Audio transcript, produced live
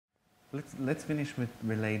let's finish with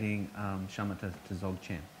relating shamatha to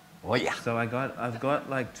Dzogchen. Oh yeah. So I've got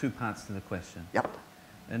like two parts to the question. Yep.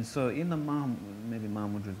 And so in the maybe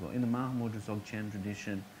Mahamudra as well, in the Mahamudra Dzogchen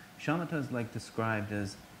tradition, shamatha is like described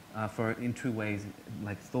as, in two ways,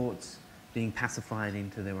 like thoughts being pacified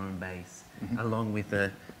into their own base, along with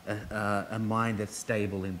a mind that's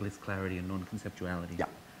stable in bliss, clarity, and non-conceptuality. Yeah.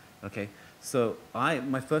 Okay. So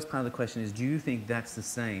my first part of the question is, do you think that's the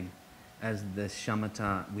same as the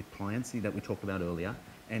shamatha with pliancy that we talked about earlier?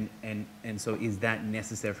 And so is that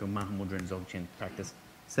necessary for Mahamudra and Dzogchen practice?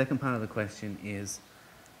 Second part of the question is,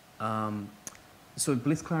 so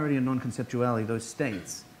bliss, clarity, and non-conceptuality, those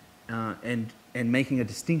states, and making a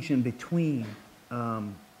distinction between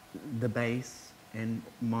the base and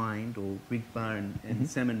mind, or rigpa and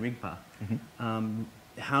sem and rigpa.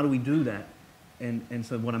 How do we do that? And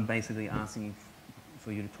so what I'm basically asking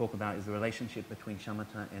for you to talk about is the relationship between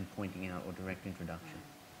shamatha and pointing out or direct introduction.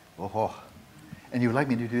 Oh. And you would like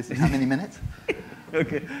me to do this in how many minutes?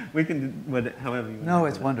 Okay, we can do however you want. No,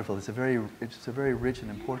 it's wonderful. It's a very rich and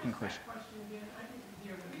important question.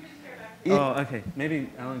 Oh, okay. Maybe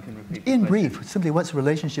Alan can repeat. In brief, simply what's the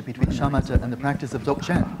relationship between shamatha and the practice of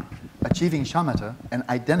Dzogchen? Achieving shamatha and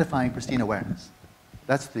identifying pristine awareness.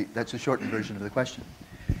 That's the shortened version of the question.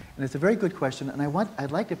 And it's a very good question, and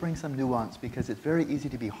I'd like to bring some nuance because it's very easy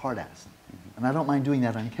to be hard-assed. And I don't mind doing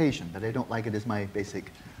that on occasion, but I don't like it as my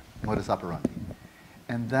basic modus operandi.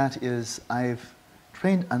 And that is, I've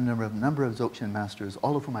trained under a number of Dzogchen masters,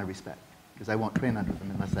 all of whom I respect, because I won't train under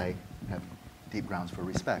them unless I have deep grounds for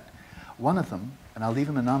respect. One of them, and I'll leave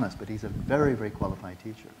him anonymous, but he's a very, very qualified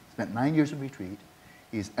teacher. Spent 9 years of retreat.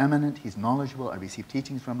 He's eminent, he's knowledgeable. I received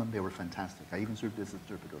teachings from him. They were fantastic. I even served as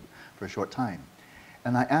interpreter for a short time.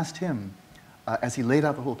 And I asked him, as he laid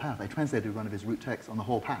out the whole path, I translated one of his root texts on the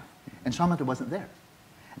whole path, and shamatha wasn't there.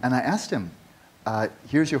 And I asked him,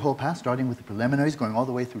 here's your whole path, starting with the preliminaries, going all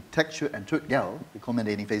the way through Tekchu and Tutgel, the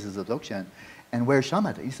culminating phases of Dzogchen, and where's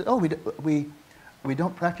shamatha? He said, oh, we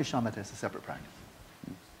don't practice shamatha as a separate practice.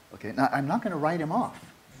 Okay, now I'm not going to write him off.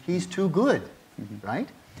 He's too good, right?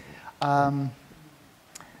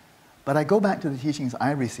 But I go back to the teachings I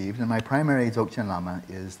received, and my primary Dzogchen Lama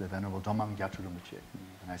is the Venerable Domang Gyatso Rinpoche.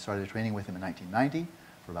 And I started training with him in 1990.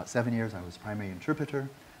 For about 7 years, I was primary interpreter,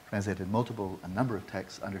 translated a number of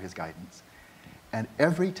texts under his guidance. And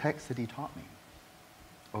every text that he taught me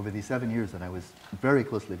over these 7 years that I was very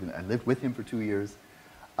closely living, I lived with him for 2 years,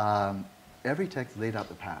 every text laid out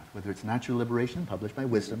the path, whether it's Natural Liberation, published by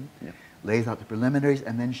Wisdom, lays out the preliminaries,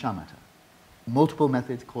 and then shamatha. Multiple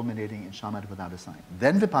methods culminating in shamatha without a sign.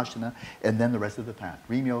 Then vipassana, and then the rest of the path.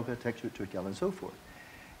 Dream yoga, Tekchu, Tutgel, and so forth.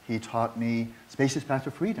 He taught me Spacious Path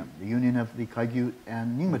of Freedom, the union of the Kagyu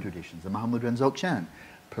and Nyingma traditions, the Mahamudra and Dzogchen.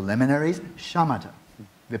 Preliminaries, shamatha,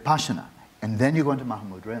 vipassana. And then you go into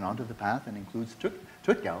Mahamudra and onto the path, and includes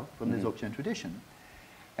Tutgel from the Dzogchen tradition.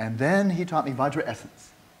 And then he taught me Vajra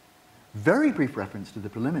essence. Very brief reference to the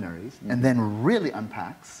preliminaries, and then really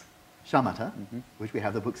unpacks shamatha, which we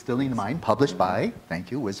have the book Stilling the Mind, published by, thank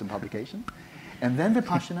you, Wisdom Publication. And then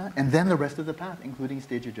vipassana, and then the rest of the path, including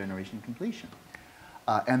stage of generation completion.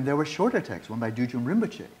 And there were shorter texts, one by Dujum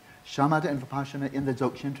Rinpoche, shamatha and vipassana in the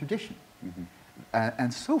Dzogchen tradition,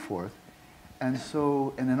 and so forth. And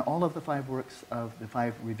then all of the 5 works of the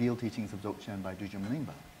 5 revealed teachings of Dzogchen by Dujum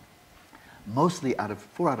Lingpa. Mostly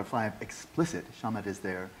 4 out of 5 explicit shamatha is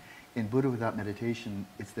there. In Buddha Without Meditation,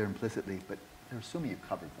 it's there implicitly, but there's assuming you've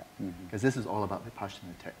covered that. Because this is all about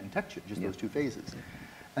vipassana and tekchu, just those 2 phases.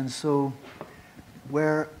 And so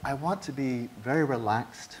where I want to be very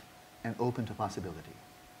relaxed and open to possibility.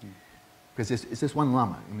 Because it's this one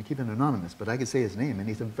Lama. I'm going to keep it anonymous, but I could say his name, and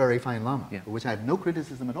he's a very fine Lama, for which I have no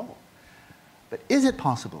criticism at all. But is it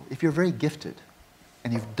possible, if you're very gifted,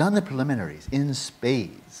 and you've done the preliminaries in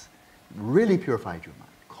spades, really purified your mind,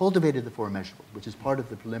 cultivated the 4 immeasurables, which is part of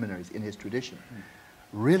the preliminaries in his tradition,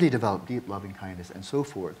 really developed deep loving kindness and so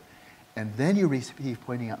forth, and then you receive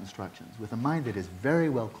pointing out instructions with a mind that is very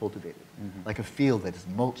well cultivated, like a field that is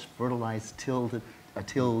mulched, fertilized, tilled,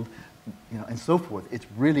 and so forth. It's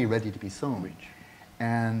really ready to be sown.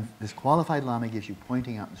 And this qualified Lama gives you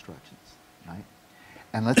pointing out instructions, right?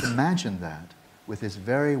 And let's imagine that with this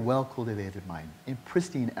very well-cultivated mind, in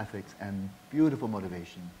pristine ethics and beautiful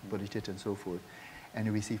motivation, bodhicitta and so forth, and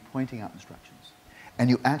you receive pointing out instructions. And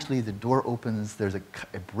you actually, the door opens, there's a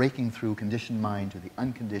breaking through conditioned mind to the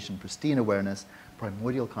unconditioned, pristine awareness,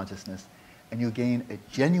 primordial consciousness, and you gain a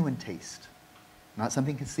genuine taste, not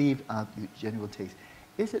something conceived of, genuine taste.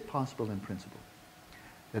 Is it possible in principle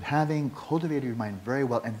that having cultivated your mind very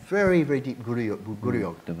well and very, very deep Guru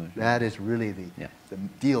Yoga, that is really the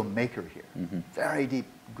deal maker here, very deep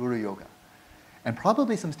Guru Yoga, And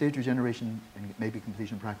probably some stage regeneration and maybe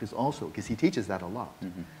completion practice also, because he teaches that a lot,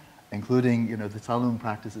 including, you know, the Tsalung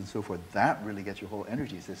practice and so forth. That really gets your whole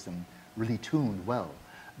energy system really tuned well.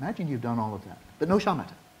 Imagine you've done all of that, but no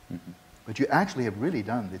shamatha. But you actually have really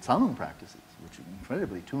done the Tsalung practices, which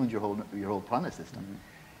incredibly tuned your whole prana system.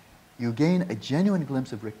 You gain a genuine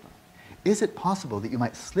glimpse of Rigpa. Is it possible that you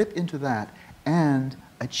might slip into that and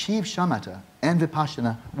achieve shamatha and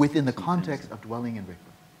vipassana within the context of dwelling in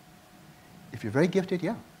Rigpa? If you're very gifted,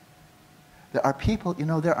 yeah. There are people, you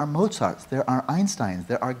know, there are Mozarts, there are Einsteins,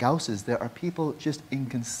 there are Gausses, there are people just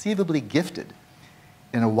inconceivably gifted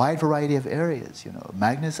in a wide variety of areas, you know.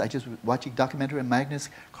 Magnus, I just watched a documentary on Magnus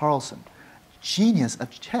Carlsen. Genius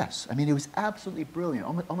of chess. I mean, he was absolutely brilliant,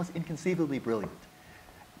 almost inconceivably brilliant.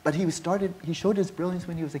 But he showed his brilliance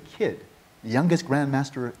when he was a kid, the youngest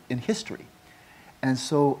grandmaster in history. And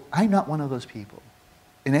so I'm not one of those people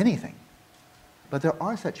in anything. But there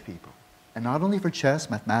are such people. And not only for chess,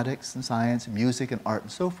 mathematics, and science, and music, and art,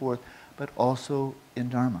 and so forth, but also in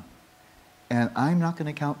Dharma. And I'm not going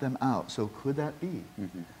to count them out. So could that be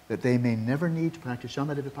that they may never need to practice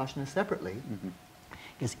shamatha vipassana separately?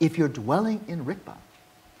 Because if you're dwelling in Rigpa,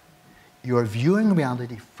 you're viewing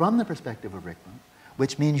reality from the perspective of Rigpa,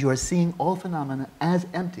 which means you are seeing all phenomena as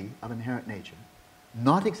empty of inherent nature,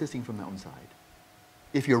 not existing from their own side.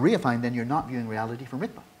 If you're reified, then you're not viewing reality from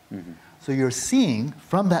Rigpa. So you're seeing,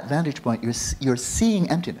 from that vantage point, you're seeing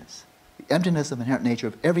emptiness. The emptiness of inherent nature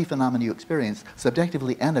of every phenomenon you experience,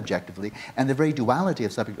 subjectively and objectively, and the very duality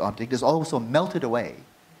of subject-object is also melted away.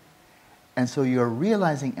 And so you're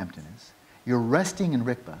realizing emptiness, you're resting in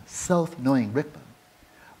Rigpa, self-knowing Rigpa.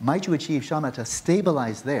 Might you achieve shamatha,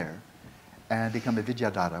 stabilize there, and become a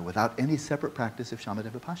Vidyadhara without any separate practice of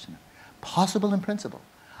shamatha vipassana? Possible in principle.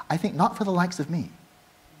 I think not for the likes of me.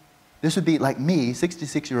 This would be like me,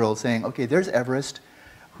 66-year-old, saying, okay, there's Everest.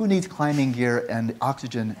 Who needs climbing gear and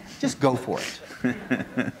oxygen? Just go for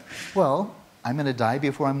it. Well, I'm going to die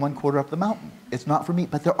before I'm 1/4 up the mountain. It's not for me.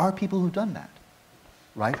 But there are people who've done that,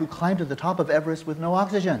 right? Who climbed to the top of Everest with no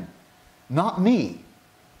oxygen. Not me.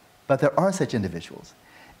 But there are such individuals.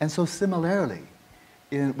 And so similarly,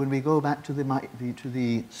 when we go back to the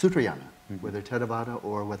Sutrayana, whether Theravada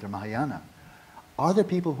or whether Mahayana, are there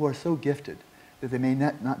people who are so gifted that they may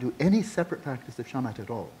not do any separate practice of shamatha at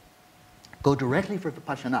all? Go directly for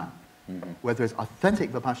vipassana, whether it's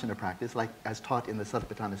authentic vipassana practice, like as taught in the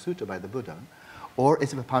Satipatthana Sutta by the Buddha, or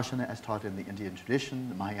it's vipassana as taught in the Indian tradition,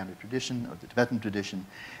 the Mahayana tradition, or the Tibetan tradition.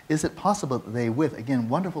 Is it possible that they, with, again,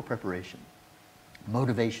 wonderful preparation,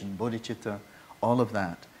 motivation, bodhicitta, all of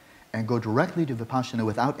that, and go directly to vipassana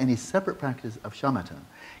without any separate practice of shamatha,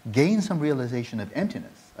 gain some realization of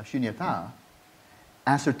emptiness, of shunyata,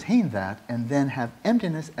 ascertain that, and then have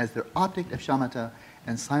emptiness as their object of shamatha,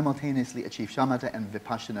 and simultaneously achieve shamatha and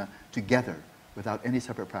vipassana together without any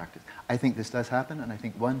separate practice. I think this does happen, and I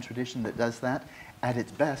think one tradition that does that at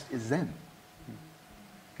its best is Zen.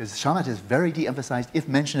 Because shamatha is very de-emphasized, if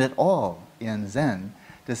mentioned at all in Zen.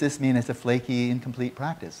 Does this mean it's a flaky, incomplete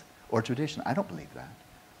practice or tradition? I don't believe that.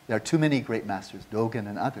 There are too many great masters, Dogen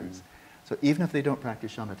and others. So even if they don't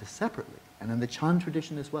practice shamatha separately, and in the Chan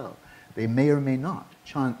tradition as well, they may or may not.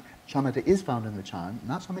 Shamatha is found in the Chan,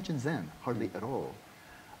 not so much in Zen, hardly at all.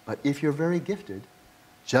 But if you're very gifted,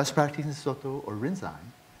 just practicing Soto or Rinzai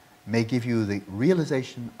may give you the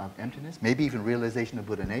realization of emptiness, maybe even realization of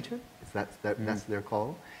Buddha nature, if that's their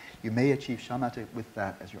call. You may achieve shamatha with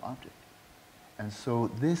that as your object. And so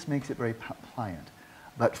this makes it very pliant.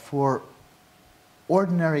 But for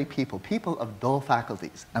ordinary people, people of dull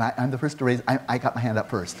faculties, and I'm the first to raise, I got my hand up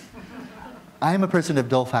first. I'm a person of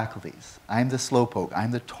dull faculties. I'm the slowpoke.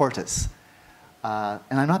 I'm the tortoise.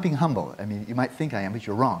 And I'm not being humble. I mean, you might think I am, but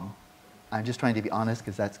you're wrong. I'm just trying to be honest,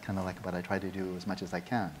 because that's kind of like what I try to do as much as I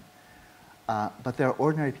can. But there are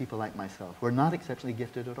ordinary people like myself who are not exceptionally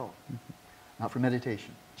gifted at all. Not for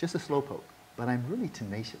meditation. Just a slowpoke. But I'm really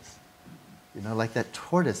tenacious. You know, like that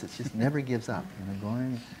tortoise that just never gives up. You know,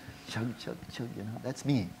 going chug, chug, chug, you know, that's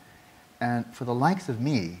me. And for the likes of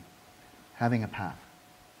me, having a path.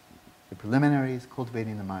 The preliminaries,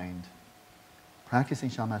 cultivating the mind, practicing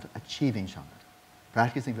shamatha, achieving shamatha.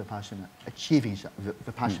 Practicing vipassana, achieving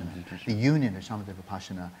vipassana, the union of shamatha and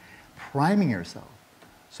vipassana, priming yourself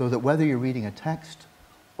so that whether you're reading a text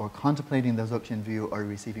or contemplating the Dzogchen view or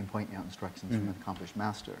receiving point-out instructions from an accomplished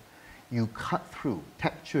master, you cut through,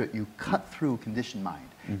 you cut through conditioned mind,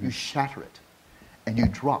 you shatter it, and you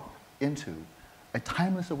drop into a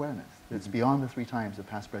timeless awareness that's beyond the 3 times of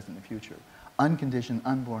past, present, and future, unconditioned,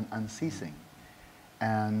 unborn, unceasing.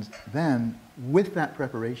 And then, with that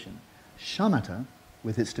preparation, shamatha,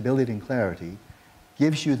 with its stability and clarity,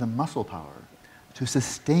 gives you the muscle power to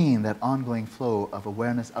sustain that ongoing flow of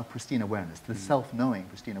awareness, of pristine awareness, the self-knowing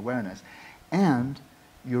pristine awareness, and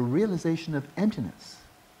your realization of emptiness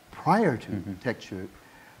prior to tekchuk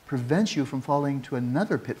prevents you from falling to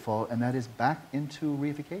another pitfall, and that is back into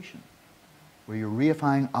reification, where you're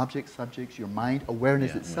reifying objects, subjects, your mind,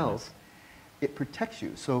 awareness itself. It protects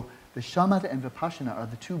you. So the shamatha and vipassana are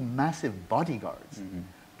the two massive bodyguards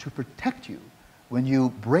to protect you when you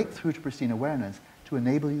break through to pristine awareness, to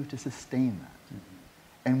enable you to sustain that.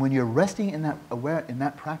 And when you're resting in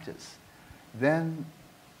that practice, then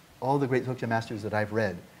all the great Dzogchen masters that I've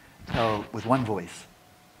read tell with one voice,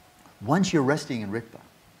 once you're resting in Rigpa,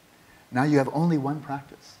 now you have only one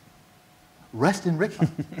practice. Rest in Rigpa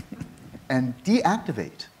and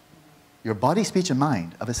deactivate your body, speech, and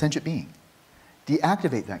mind of a sentient being.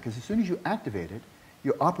 Deactivate that, because as soon as you activate it,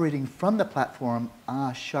 you're operating from the platform,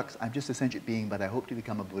 shucks, I'm just a sentient being, but I hope to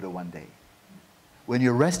become a Buddha one day. When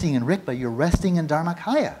you're resting in Rigpa, you're resting in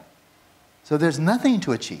Dharmakaya. So there's nothing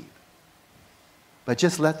to achieve. But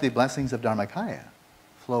just let the blessings of Dharmakaya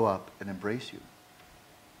flow up and embrace you.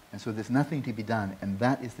 And so there's nothing to be done, and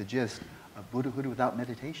that is the gist of Buddhahood without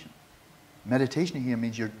meditation. Meditation here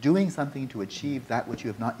means you're doing something to achieve that which you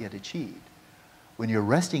have not yet achieved. When you're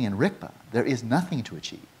resting in Rigpa, there is nothing to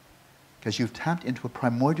achieve, because you've tapped into a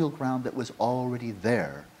primordial ground that was already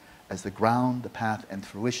there as the ground, the path, and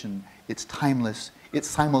fruition. It's timeless. It's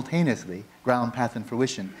simultaneously ground, path, and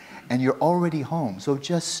fruition. And you're already home. So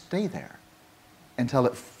just stay there until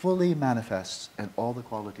it fully manifests and all the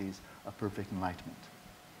qualities of perfect enlightenment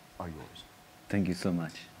are yours. Thank you so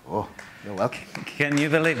much. Oh, you're welcome. Can you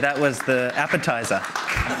believe that was the appetizer?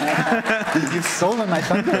 You've stolen my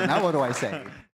thunder. Now what do I say?